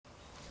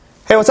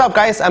Hey, what's up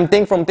guys? I'm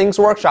Ding from Ding's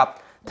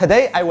Workshop.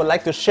 Today I would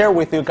like to share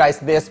with you guys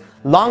this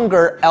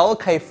Longer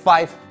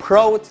LK5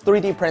 Pro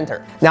 3D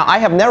printer. Now I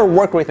have never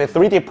worked with a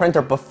 3D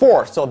printer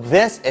before, so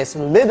this is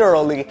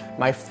literally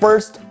my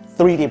first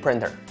 3D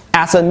printer.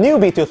 As a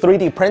newbie to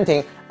 3D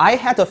printing, I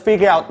had to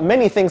figure out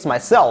many things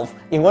myself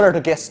in order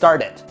to get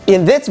started.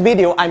 In this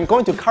video, I'm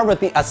going to cover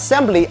the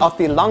assembly of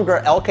the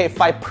Longer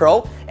LK5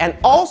 Pro and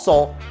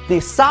also the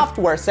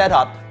software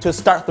setup to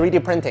start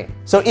 3D printing.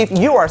 So if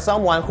you are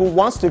someone who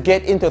wants to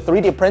get into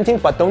 3D printing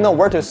but don't know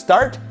where to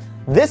start,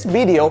 this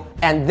video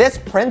and this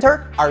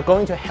printer are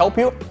going to help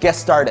you get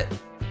started.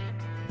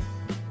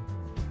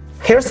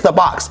 Here's the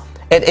box.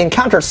 It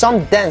encountered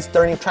some dents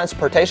during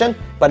transportation,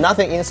 but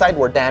nothing inside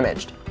were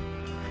damaged.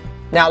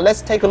 Now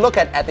let's take a look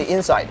at the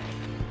inside.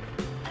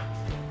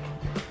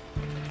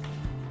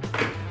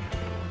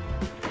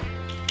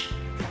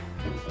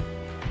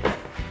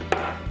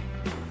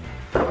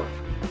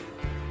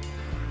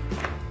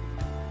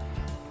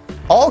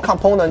 All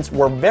components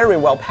were very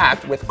well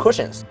packed with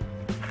cushions.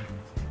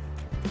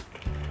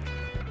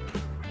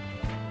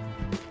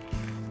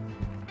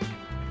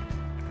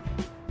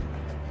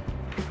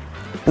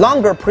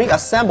 Longer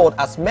pre-assembled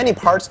as many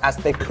parts as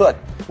they could,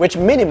 which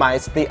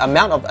minimized the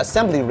amount of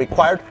assembly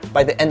required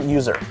by the end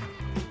user.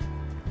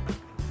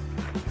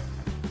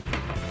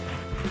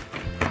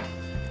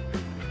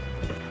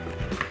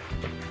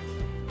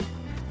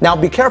 Now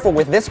be careful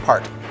with this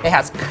part. It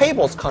has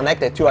cables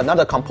connected to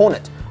another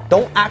component.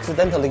 Don't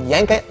accidentally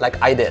yank it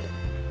like I did.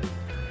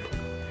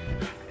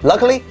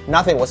 Luckily,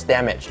 nothing was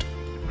damaged.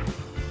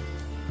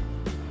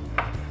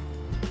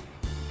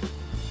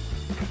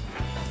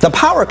 The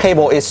power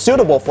cable is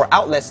suitable for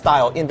outlet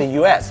style in the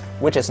US,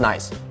 which is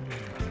nice.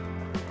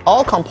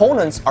 All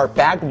components are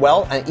bagged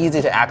well and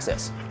easy to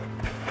access.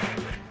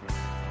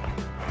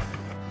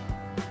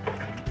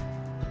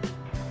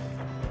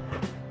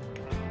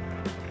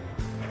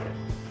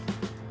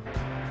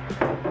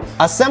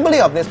 Assembly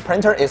of this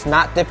printer is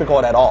not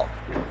difficult at all,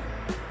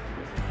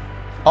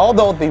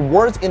 although the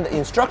words in the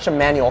instruction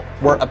manual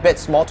were a bit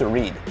small to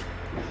read.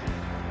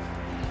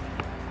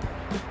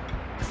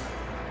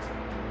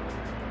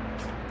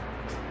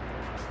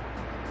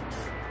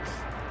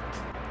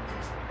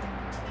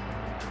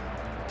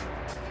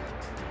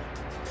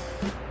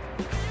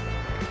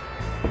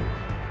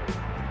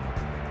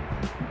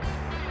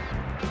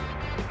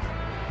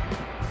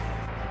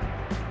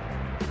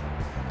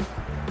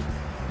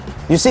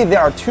 You see there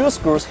are two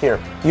screws here.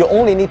 You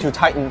only need to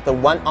tighten the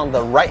one on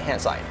the right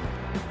hand side.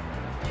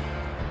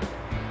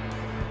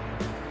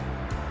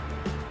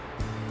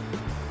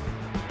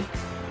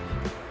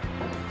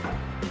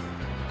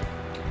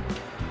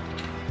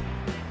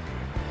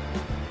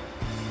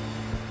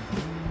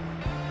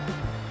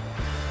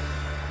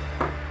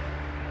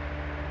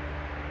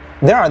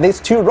 There are these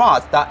two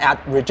rods that add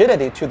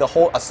rigidity to the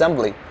whole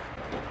assembly.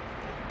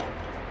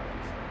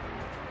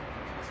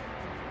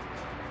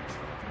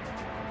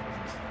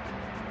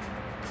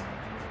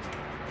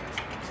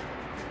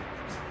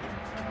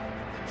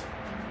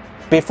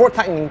 Before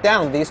tightening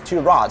down these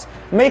two rods,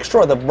 make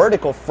sure the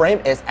vertical frame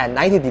is at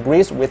 90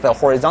 degrees with the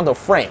horizontal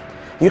frame.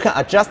 You can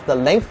adjust the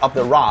length of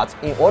the rods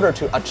in order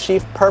to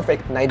achieve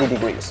perfect 90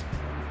 degrees.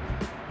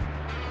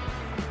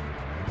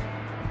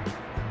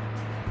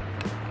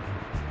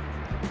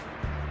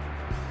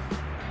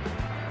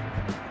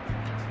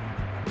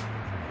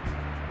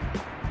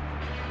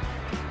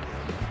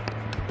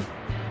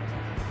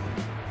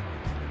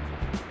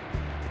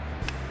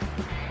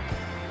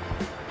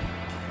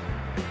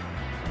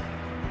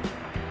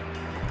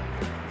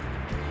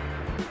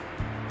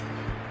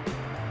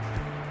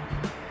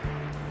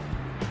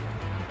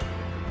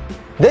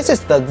 This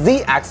is the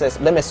Z-axis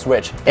limit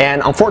switch,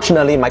 and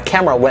unfortunately my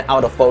camera went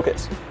out of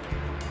focus.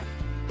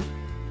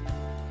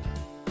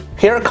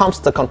 Here comes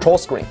the control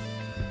screen.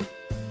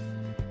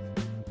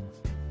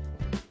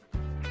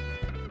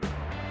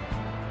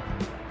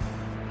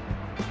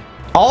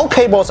 All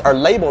cables are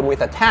labeled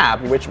with a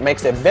tab, which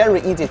makes it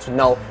very easy to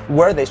know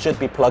where they should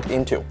be plugged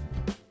into.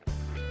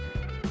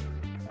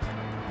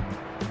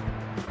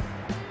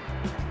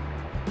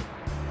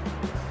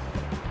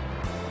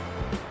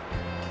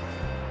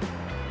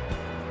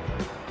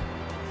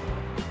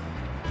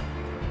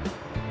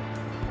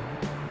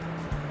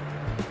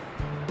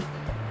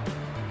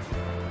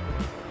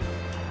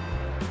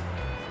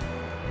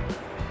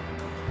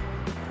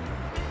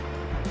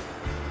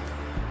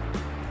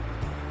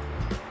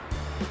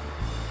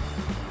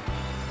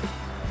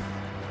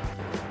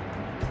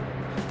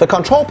 The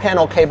control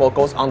panel cable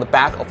goes on the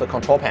back of the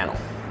control panel.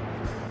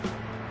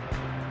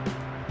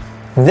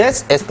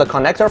 This is the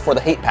connector for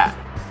the heat pad.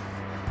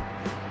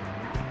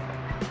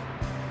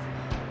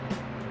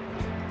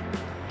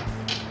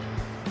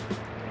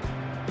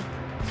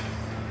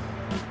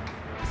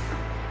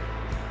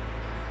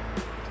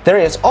 There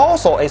is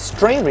also a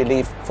strain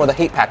relief for the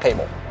heat pad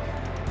cable.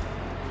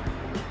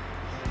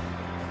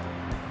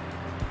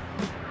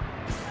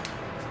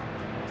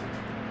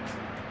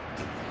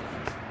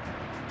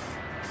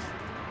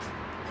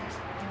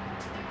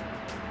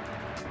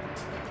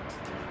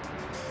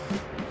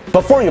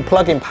 Before you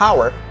plug in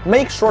power,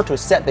 make sure to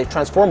set the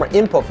transformer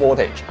input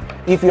voltage.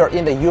 If you're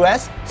in the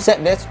US,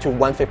 set this to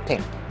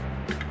 115.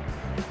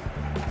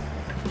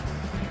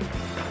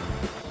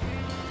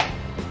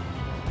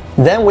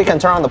 Then we can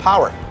turn on the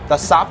power. The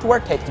software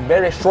takes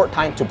very short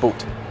time to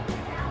boot.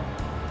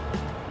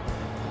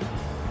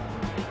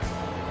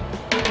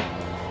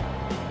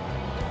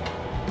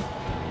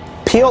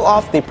 Peel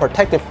off the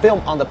protective film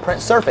on the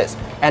print surface,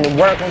 and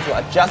we're going to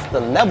adjust the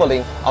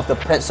leveling of the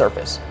print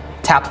surface.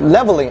 Tap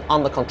leveling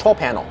on the control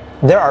panel.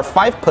 There are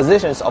 5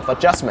 positions of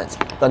adjustments.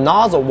 The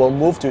nozzle will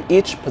move to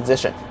each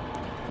position.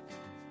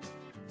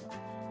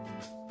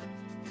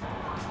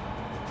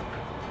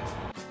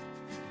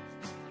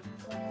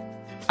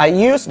 I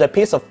used a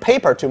piece of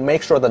paper to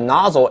make sure the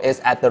nozzle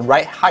is at the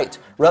right height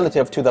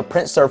relative to the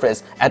print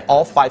surface at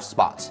all 5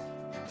 spots.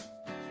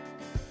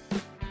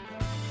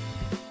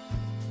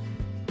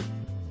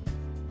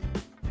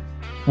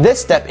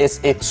 This step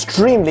is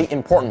extremely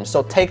important,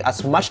 so take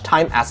as much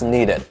time as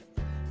needed.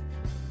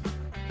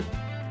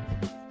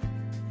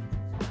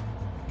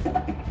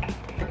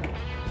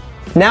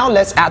 Now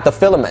let's add the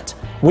filament.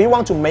 We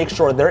want to make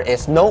sure there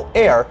is no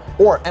air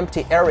or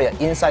empty area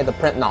inside the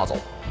print nozzle.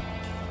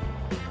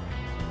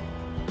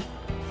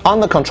 On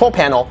the control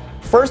panel,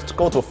 first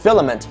go to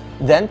Filament,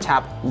 then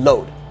tap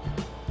Load.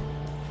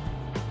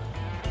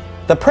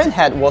 The print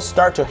head will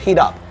start to heat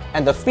up,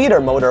 and the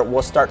feeder motor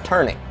will start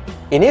turning.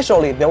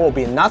 Initially, there will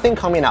be nothing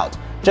coming out.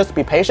 Just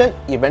be patient,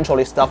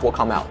 eventually stuff will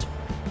come out.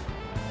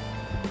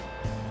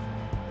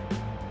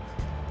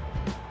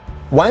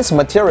 Once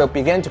material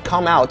begins to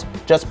come out,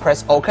 just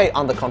press OK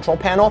on the control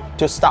panel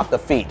to stop the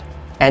feed.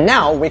 And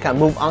now we can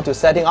move on to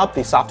setting up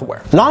the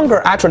software.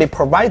 Longer actually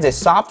provides a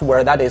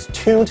software that is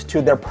tuned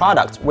to their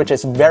product, which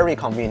is very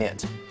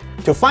convenient.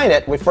 To find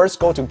it, we first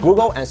go to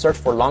Google and search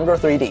for Longer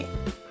 3D.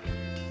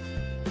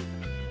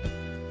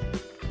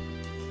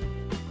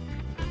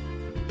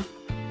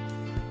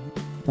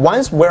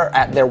 Once we're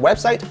at their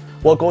website,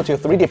 we'll go to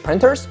 3D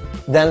printers,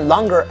 then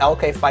Longer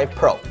LK5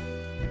 Pro.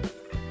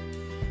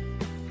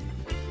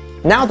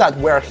 Now that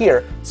we're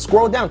here,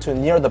 scroll down to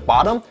near the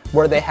bottom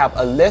where they have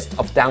a list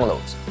of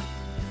downloads.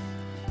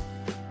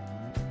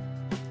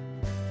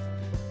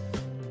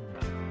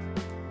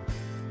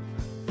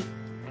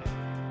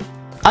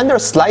 Under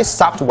Slice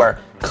Software,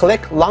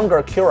 click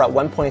Longer Cura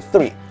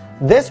 1.3.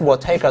 This will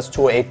take us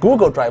to a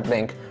Google Drive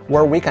link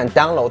where we can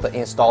download the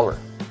installer.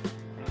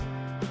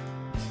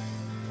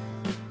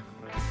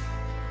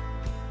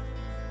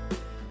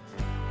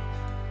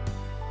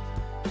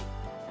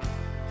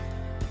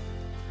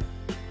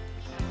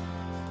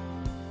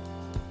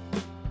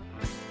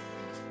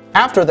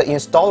 After the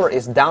installer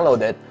is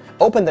downloaded,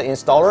 open the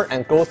installer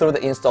and go through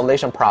the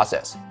installation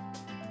process.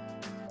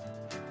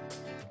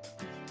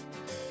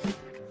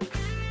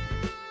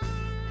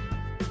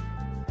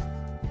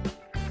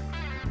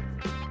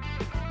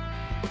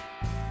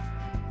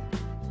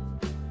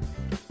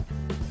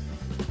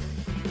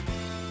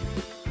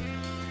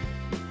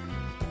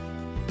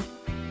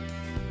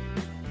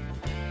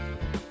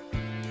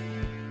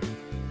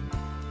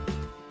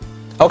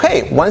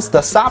 Okay, once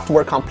the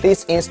software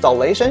completes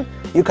installation,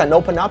 you can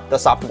open up the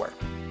software.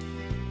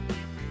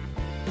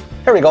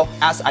 Here we go.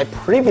 As I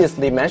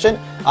previously mentioned,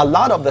 a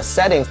lot of the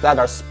settings that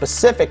are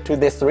specific to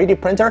this 3D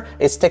printer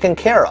is taken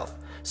care of,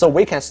 so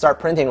we can start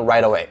printing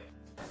right away.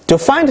 To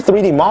find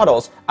 3D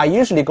models, I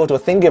usually go to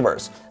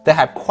Thingiverse. They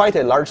have quite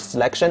a large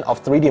selection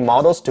of 3D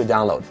models to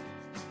download.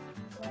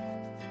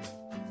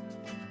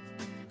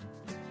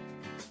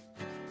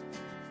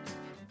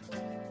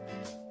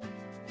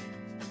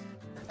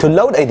 To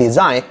load a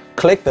design,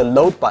 click the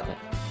Load button.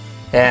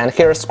 And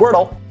here's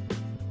Squirtle.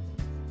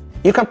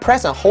 You can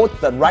press and hold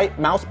the right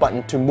mouse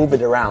button to move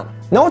it around.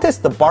 Notice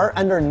the bar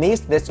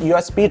underneath this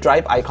USB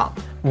drive icon.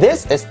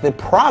 This is the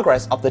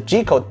progress of the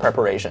G-code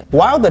preparation.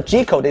 While the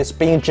G-code is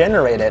being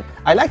generated,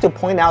 I like to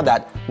point out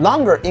that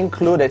Longer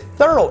included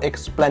thorough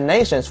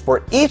explanations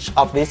for each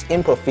of these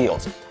input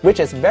fields, which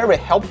is very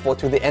helpful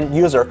to the end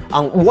user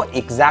on what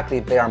exactly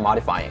they are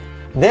modifying.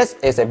 This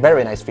is a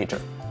very nice feature.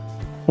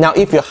 Now,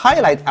 if you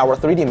highlight our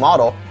 3D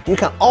model, you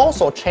can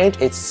also change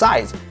its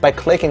size by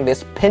clicking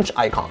this pinch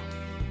icon.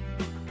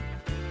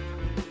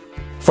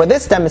 For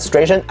this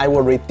demonstration, I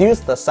will reduce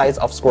the size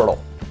of Squirtle.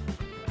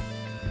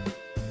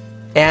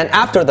 And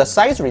after the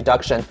size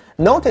reduction,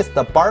 notice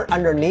the bar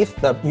underneath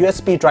the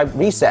USB drive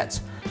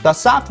resets. The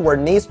software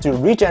needs to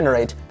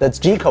regenerate the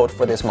G-code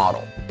for this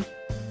model.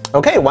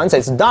 Okay, once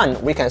it's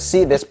done, we can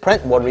see this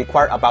print will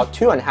require about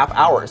 2.5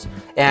 hours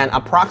and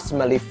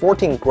approximately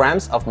 14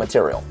 grams of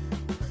material.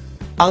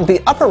 On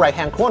the upper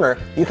right-hand corner,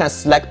 you can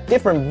select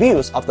different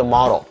views of the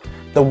model.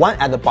 The one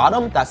at the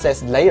bottom that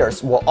says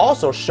Layers will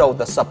also show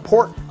the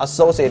support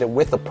associated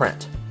with the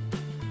print.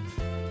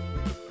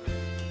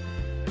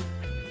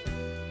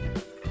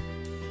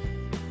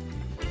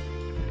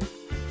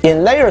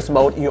 In Layers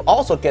mode, you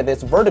also get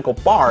this vertical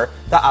bar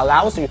that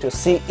allows you to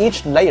see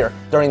each layer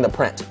during the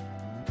print.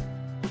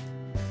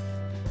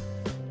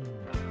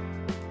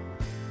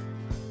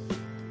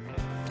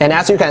 And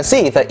as you can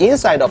see, the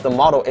inside of the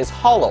model is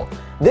hollow,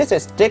 This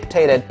is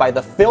dictated by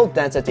the fill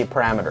density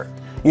parameter.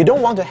 You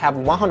don't want to have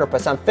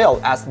 100%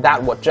 fill, as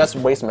that would just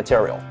waste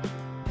material.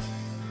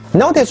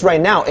 Notice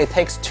right now it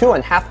takes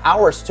 2.5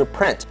 hours to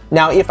print.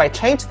 Now if I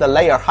change the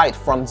layer height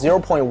from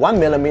 0.1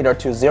 mm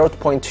to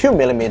 0.2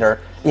 mm,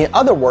 in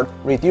other words,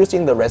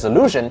 reducing the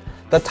resolution,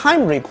 the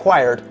time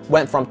required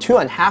went from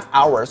 2.5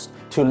 hours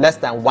to less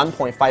than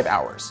 1.5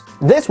 hours.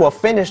 This will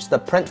finish the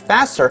print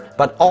faster,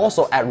 but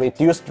also at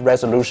reduced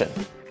resolution.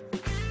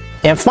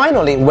 And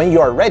finally, when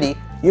you are ready,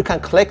 you can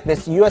click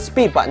this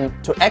USB button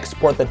to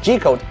export the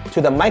G-code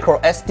to the micro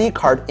SD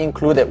card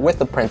included with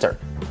the printer.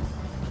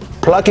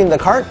 Plug in the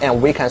card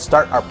and we can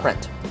start our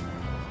print.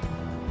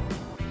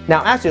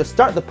 Now as you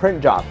start the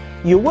print job,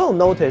 you will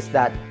notice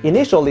that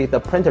initially the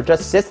printer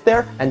just sits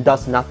there and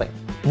does nothing.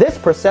 This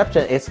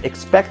perception is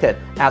expected,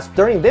 as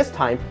during this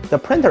time, the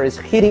printer is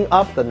heating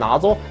up the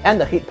nozzle and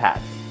the heat pad.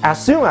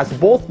 As soon as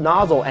both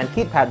nozzle and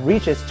heat pad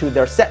reaches to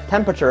their set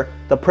temperature,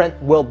 the print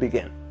will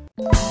begin.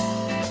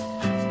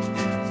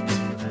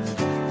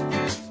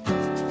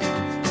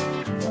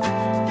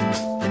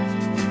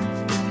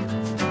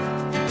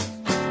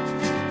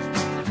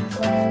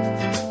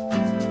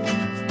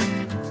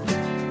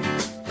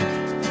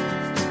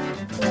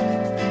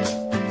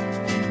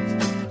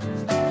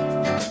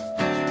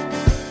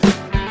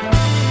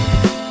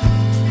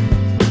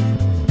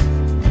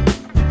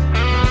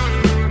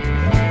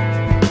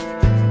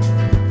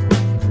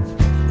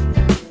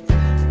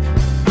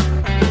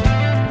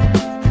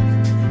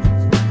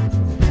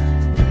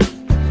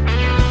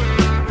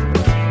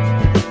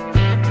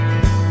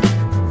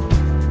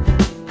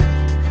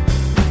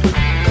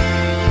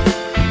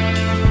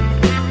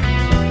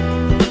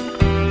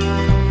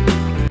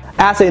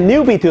 As a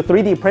newbie to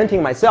 3D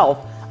printing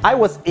myself, I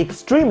was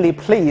extremely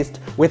pleased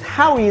with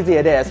how easy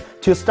it is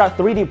to start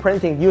 3D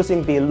printing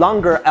using the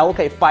Longer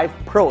LK5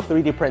 Pro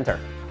 3D printer.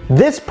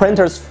 This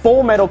printer's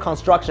full metal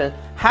construction,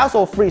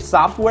 hassle-free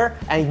software,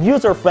 and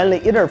user-friendly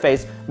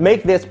interface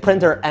make this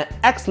printer an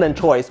excellent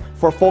choice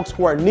for folks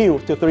who are new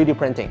to 3D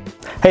printing.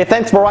 Hey,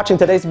 thanks for watching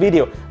today's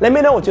video. Let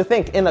me know what you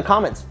think in the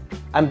comments.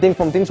 I'm Ding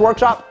from Ding's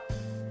Workshop.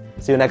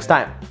 See you next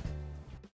time.